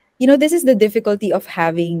is the difficulty of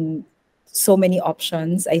having so many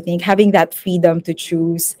options. I think having that freedom to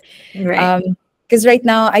choose. Right. Um, because right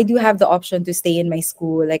now I do have the option to stay in my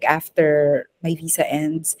school like after my visa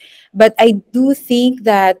ends. But I do think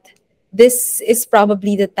that this is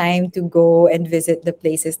probably the time to go and visit the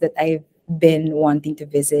places that I've been wanting to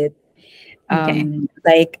visit. Okay.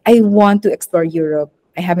 Like I want to explore Europe.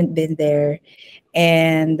 I haven't been there.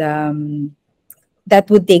 And that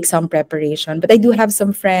would take some preparation. But I do have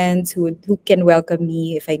some friends who can welcome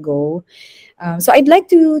me if I go. So I'd like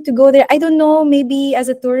to go there. I don't know, maybe as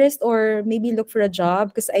a tourist or maybe look for a job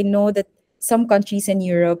because I know that some countries in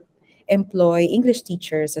Europe employ English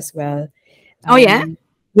teachers as well. Oh yeah.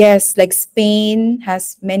 Yes, like Spain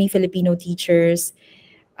has many Filipino teachers.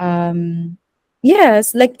 Um,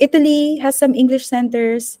 yes, like Italy has some English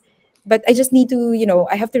centers. But I just need to,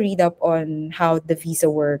 I have to read up on how the visa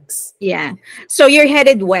works. Yeah. So you're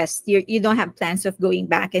headed west. You don't have plans of going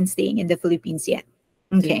back and staying in the Philippines yet.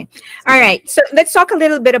 Yeah. Okay. All right. So let's talk a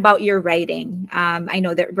little bit about your writing. I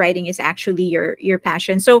know that writing is actually your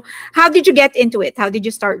passion. So how did you get into it? How did you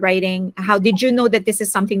start writing? How did you know that this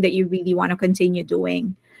is something that you really want to continue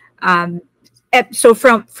doing? Um, so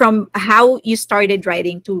from how you started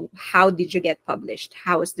writing to how did you get published?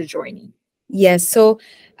 How was the journey? Yes. So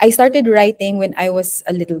I started writing when I was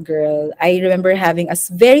a little girl. I remember having a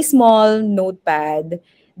very small notepad,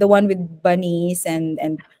 the one with bunnies and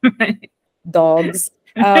dogs,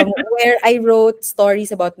 where I wrote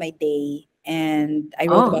stories about my day. And I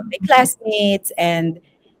wrote Oh, about my okay. classmates. And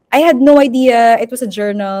I had no idea it was a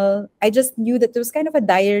journal. I just knew that it was kind of a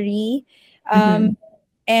diary. Hmm. Um,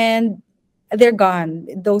 and they're gone.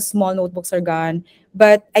 Those small notebooks are gone.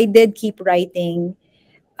 But I did keep writing.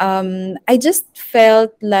 I just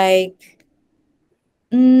felt like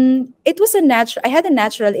it was a natural. I had a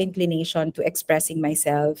natural inclination to expressing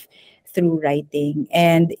myself through writing,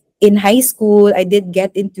 and in high school, I did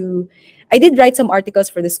write some articles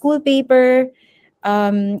for the school paper,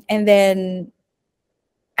 and then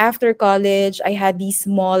after college, I had these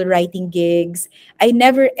small writing gigs. I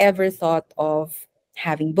never ever thought of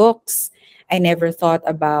having books. I never thought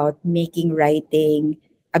about making writing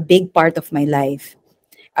a big part of my life.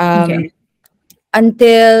 Um, Okay.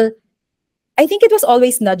 until I think it was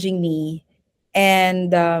always nudging me,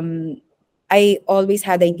 and I always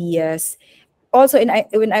had ideas. Also,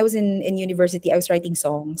 when I was in university, I was writing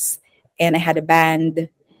songs, and I had a band.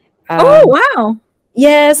 Oh Um, wow.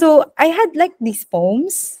 yeah, so I had like these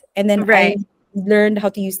poems, and then I Right. learned how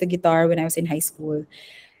to use the guitar when I was in high school.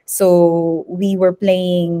 So we were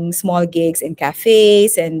playing small gigs in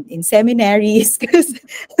cafes and in seminaries because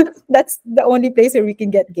that's the only place where we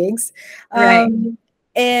can get gigs. Right.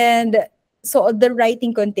 And so the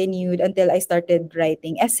writing continued until I started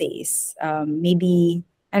writing essays. Maybe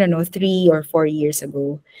I don't know 3 or 4 years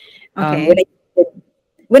ago, um, Okay. when I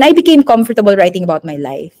when I became comfortable writing about my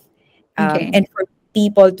life, Okay. and for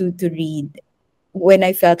people to read, when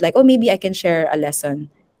I felt like, oh, maybe I can share a lesson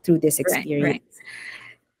through this Right. Right. experience.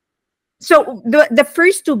 So the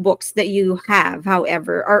first two books that you have,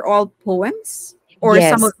 however, are all poems or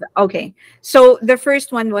some of Yes, the okay. So the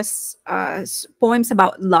first one was poems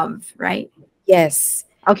about love, right? yes.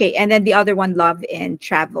 Okay, and then the other one, love and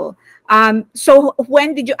travel. So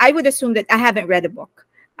when did you? I would assume that I haven't read a book,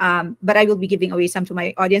 but I will be giving away some to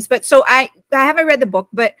my audience. But so I haven't read the book,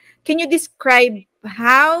 but can you describe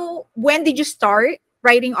when did you start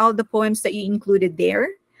writing all the poems that you included there,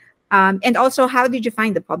 and also how did you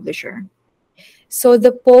find the publisher? So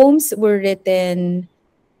the poems were written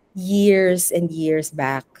years and years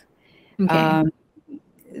back. Okay. Um,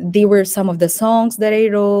 they were some of the songs that I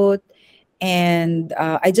wrote, and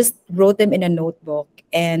I just wrote them in a notebook.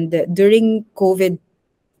 And during COVID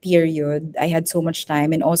period, I had so much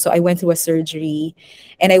time, and also I went through a surgery,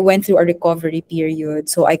 and I went through a recovery period,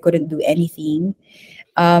 so I couldn't do anything.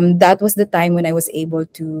 That was the time when I was able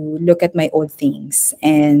to look at my old things,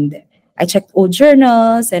 and I checked old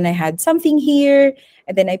journals, and I had something here,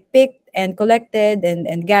 and then I picked and collected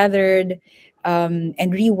and gathered and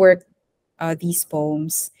reworked these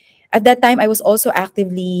poems. At that time, I was also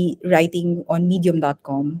actively writing on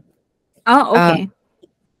medium.com. Oh, Uh, okay.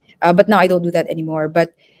 but now I don't do that anymore.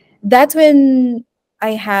 But that's when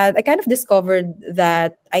I kind of discovered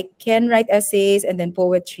that I can write essays and then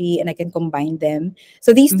poetry, and I can combine them.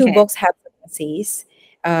 So these two Okay. books have some essays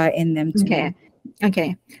in them too. Okay.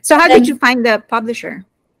 Okay. So how did you And find the publisher?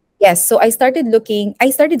 yes, so I started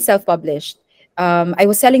self-published. I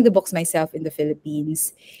was selling the books myself in the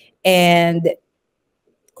Philippines, and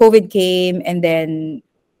COVID came, and then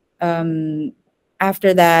um,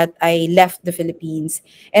 after that, I left the Philippines,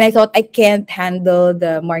 and I thought I can't handle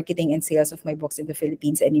the marketing and sales of my books in the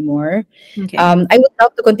Philippines anymore. Okay. I would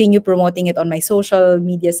love to continue promoting it on my social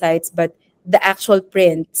media sites, but the actual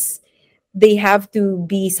prints, they have to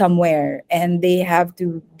be somewhere, and they have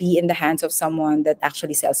to be in the hands of someone that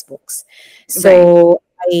actually sells books. Right. So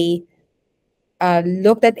I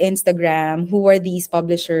looked at Instagram, who are these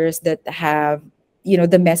publishers that have,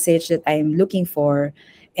 the message that I'm looking for.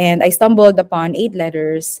 And I stumbled upon Eight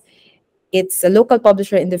Letters. It's a local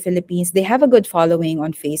publisher in the Philippines. They have a good following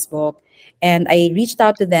on Facebook. And I reached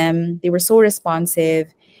out to them. They were so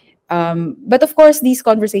responsive. But of course, these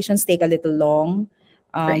conversations take a little long.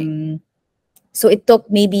 Right. Um, so it took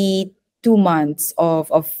maybe 2 months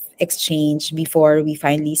of exchange before we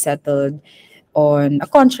finally settled on a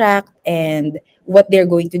contract and what they're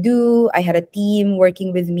going to do. I had a team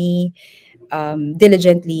working with me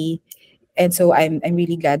diligently, and so I'm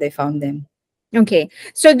really glad I found them. Okay.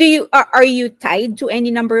 So are you tied to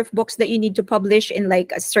any number of books that you need to publish in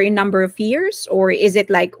like a certain number of years, or is it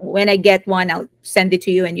like when I get one I'll send it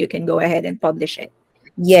to you and you can go ahead and publish it?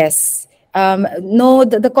 Yes. No,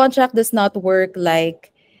 the contract does not work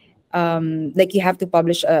like you have to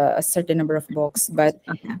publish a certain number of books. But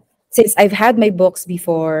Okay. since I've had my books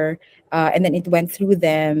before, and then it went through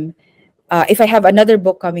them, if I have another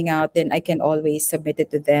book coming out, then I can always submit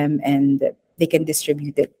it to them, and they can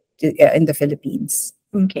distribute it in the Philippines.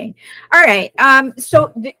 Okay. All right.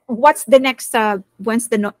 So what's the next when's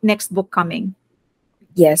the next book coming?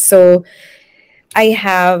 Yes. So I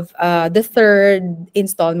have the third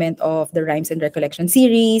installment of the Rhymes and Recollection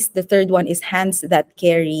series. The third one is Hands That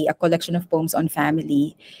Carry, a collection of poems on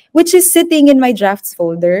family, which is sitting in my drafts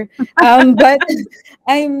folder. But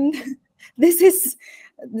I'm this is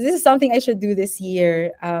this is something I should do this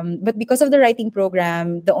year. But because of the writing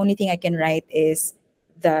program, the only thing I can write is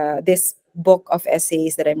this book of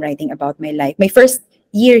essays that I'm writing about my life. My first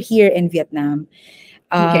year here in Vietnam.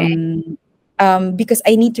 Okay. Um, because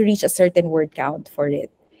I need to reach a certain word count for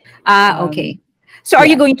it. Okay. Um, So are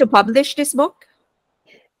you yeah, going to publish this book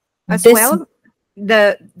as this well?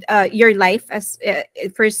 The your life as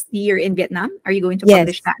first year in Vietnam. Are you going to yes,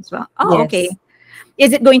 publish that as well? Oh, okay. yes.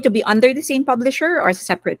 Is it going to be under the same publisher or a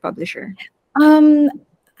separate publisher? Um,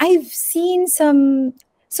 I've seen some.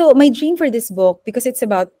 So my dream for this book, because it's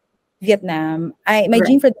about Vietnam, I my Right.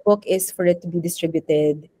 dream for the book is for it to be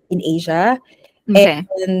distributed in Asia. Okay.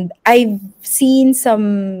 And I've seen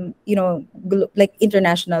some, like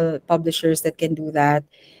international publishers that can do that.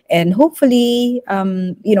 And hopefully,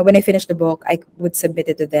 when I finish the book, I would submit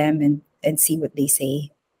it to them and see what they say.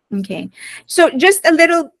 Okay. So just a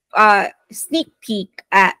little sneak peek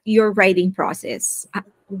at your writing process.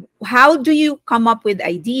 How do you come up with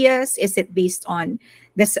ideas? Is it based on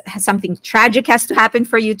this something tragic has to happen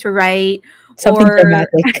for you to write, Something or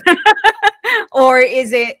dramatic. or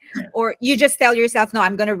is it, or you just tell yourself, no,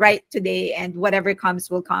 I'm going to write today and whatever comes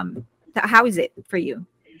will come? How is it for you?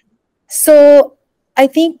 So I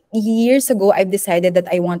think years ago, I've decided that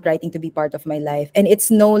I want writing to be part of my life, and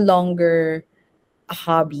it's no longer a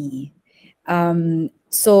hobby.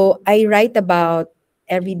 So I write about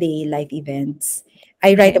everyday life events.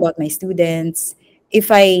 I write Okay. about my students.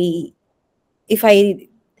 If I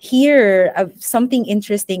hear of something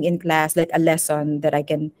interesting in class, like a lesson that I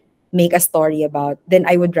can make a story about, then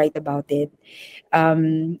I would write about it.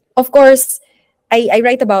 Of course, I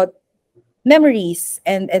write about memories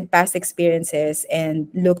and past experiences, and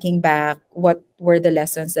looking back, what were the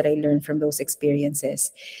lessons that I learned from those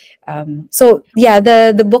experiences. So yeah,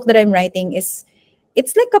 the book that I'm writing it's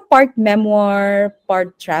like a part memoir,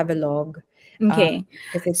 part travelogue. Okay.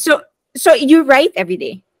 Because it's So so you write every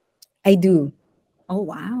day. I do. Oh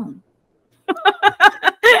wow.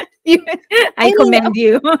 You- I I mean, commend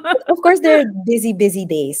you. of course, there are busy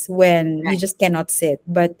days when you Right. just cannot sit.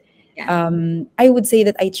 But Yeah. I would say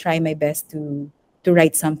that I try my best to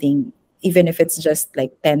write something, even if it's just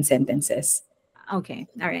like 10 sentences. Okay.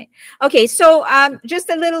 All right. Okay. So just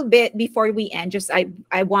a little bit before we end, just I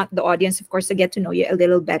want the audience, of course, to get to know you a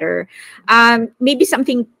little better. Maybe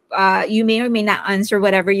something you may or may not answer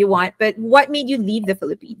whatever you want, but what made you leave the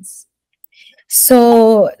Philippines?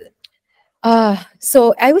 So,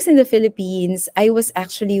 so I was in the Philippines. I was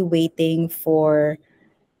actually waiting for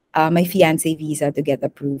my fiance visa to get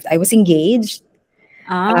approved. I was engaged,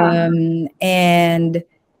 Ah, and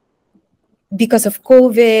because of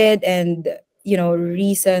COVID and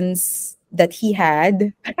reasons that he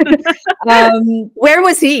had, um, where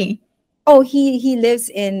was he? oh, he lives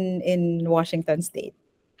in Washington State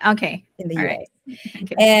Okay. in the All right. U.S.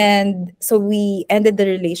 Okay. And so we ended the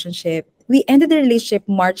relationship. We ended the relationship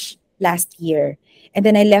March last year, and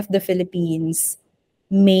then I left the Philippines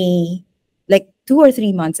May, like 2 or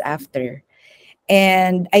 3 months after.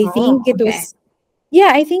 And I Oh, think it okay. was,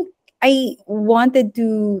 yeah, I think I wanted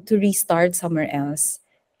to restart somewhere else.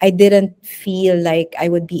 I didn't feel like I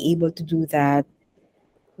would be able to do that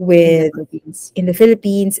In the with Philippines. in the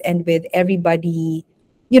Philippines, and with everybody,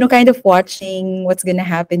 kind of watching what's gonna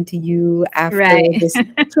happen to you after Right. this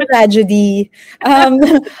tragedy. Um,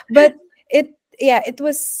 but it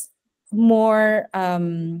was more.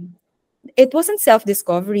 It wasn't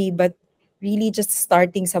self-discovery, but really just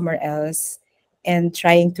starting somewhere else and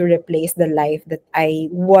trying to replace the life that I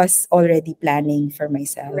was already planning for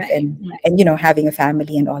myself, Right. Right. and having a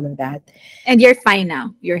family and all of that. And you're fine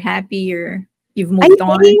now. You're happy. You've I moved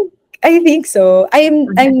on. think I think so. Okay.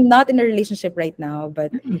 I'm not in a relationship right now,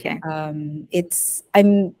 but Okay. it's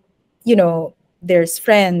I'm you know there's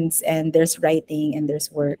friends and there's writing and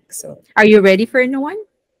there's work. So Are you ready for a new one?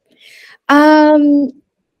 um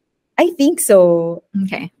I think so.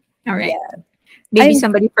 Okay. All right. Yeah. Maybe I'm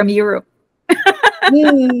somebody from Europe.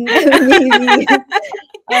 maybe.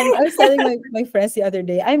 I was telling my friends the other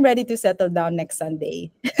day, I'm ready to settle down next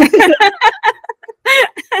Sunday.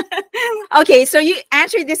 Okay, so you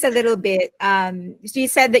answered this a little bit. So you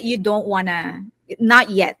said that you don't want to, not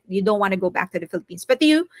yet, you don't want to go back to the Philippines, but do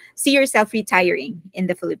you see yourself retiring in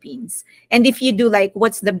the Philippines? And if you do, like,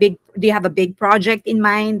 do you have a big project in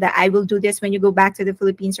mind that I will do this when you go back to the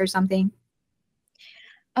Philippines or something?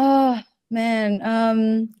 Oh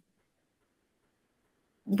man.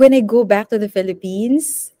 When I go back to the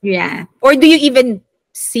Philippines, Yeah. Or do you even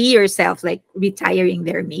see yourself like retiring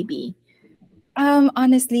there, maybe?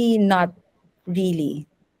 honestly, not really.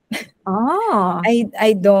 Oh,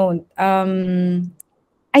 I don't.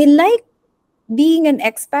 I like being an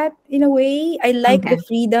expat in a way. I like the okay.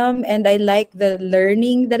 freedom and I like the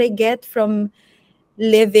learning that I get from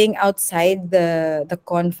living outside the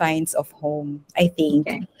confines of home. I think.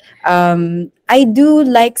 Okay. I do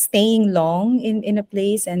like staying long in a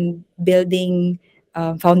place and building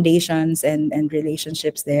foundations and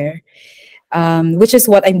relationships there, which is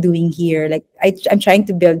what I'm doing here. Like I'm trying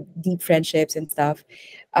to build deep friendships and stuff.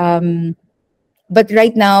 Um, but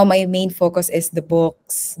right now, my main focus is the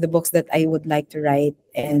books that I would like to write,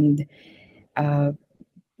 and uh,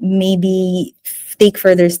 maybe take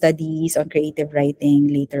further studies on creative writing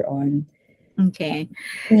later on. Okay.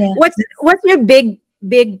 Yeah. What's your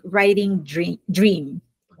big writing dream?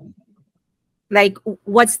 Like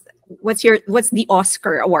what's the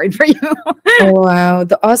Oscar award for you? Oh wow,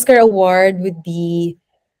 the Oscar award would be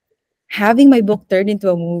having my book turned into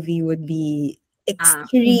a movie would be Okay.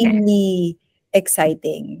 extremely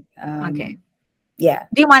exciting. Okay. Yeah.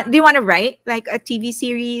 Do you want to write like a TV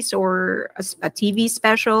series or a TV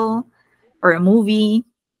special or a movie?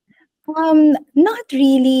 Not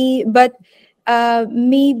really, but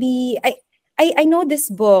maybe I know this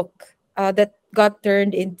book that got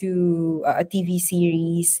turned into a TV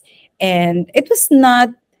series, and it was not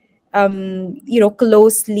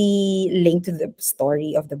closely linked to the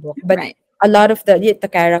story of the book, but Right. a lot of the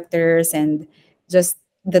characters and just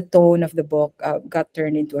the tone of the book got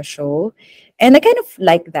turned into a show, and I kind of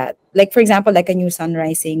like that. Like for example, like a new sun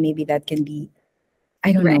rising, maybe that can be,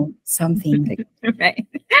 I don't Right. know, something like. Right.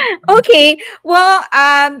 Okay. Well,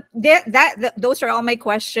 those are all my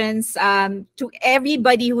questions. To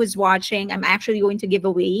everybody who is watching, I'm actually going to give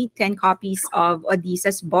away 10 copies of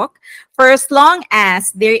Odysse's book for as long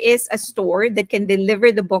as there is a store that can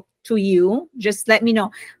deliver the book to you, just let me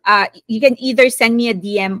know. You can either send me a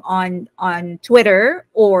DM on Twitter,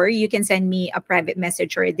 or you can send me a private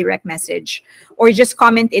message or a direct message, or just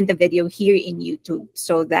comment in the video here in YouTube,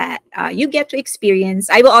 so that you get to experience.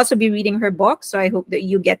 I will also be reading her book, so I hope that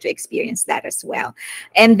you get to experience that as well.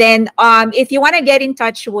 And then if you want to get in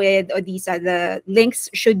touch with Odyssa, the links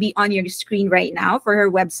should be on your screen right now for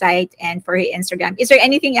her website and for her Instagram. Is there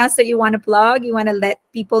anything else that you want to plug? You want to let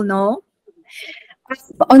people know?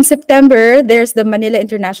 On September, there's the Manila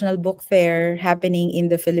International Book Fair happening in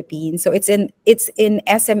the Philippines. So it's in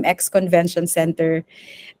SMX Convention Center.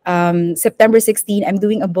 September 16, I'm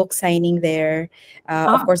doing a book signing there.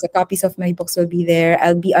 Of Oh, course, the copies of my books will be there.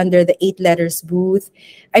 I'll be under the 8 letters booth.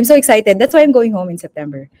 I'm so excited. That's why I'm going home in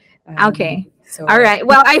September. okay. All So right.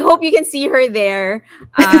 Well, I hope you can see her there.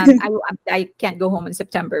 I can't go home in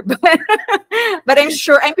September, but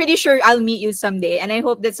I'm pretty sure I'll meet you someday. And I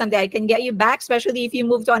hope that someday I can get you back, especially if you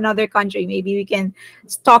move to another country. Maybe we can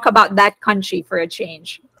talk about that country for a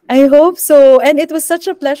change. I hope so. And it was such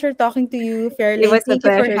a pleasure talking to you, It Fairlane. was a Thank you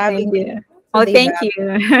for pleasure. Thank having me you. Oh, today thank back.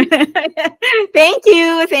 you. Thank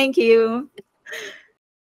you. Thank you.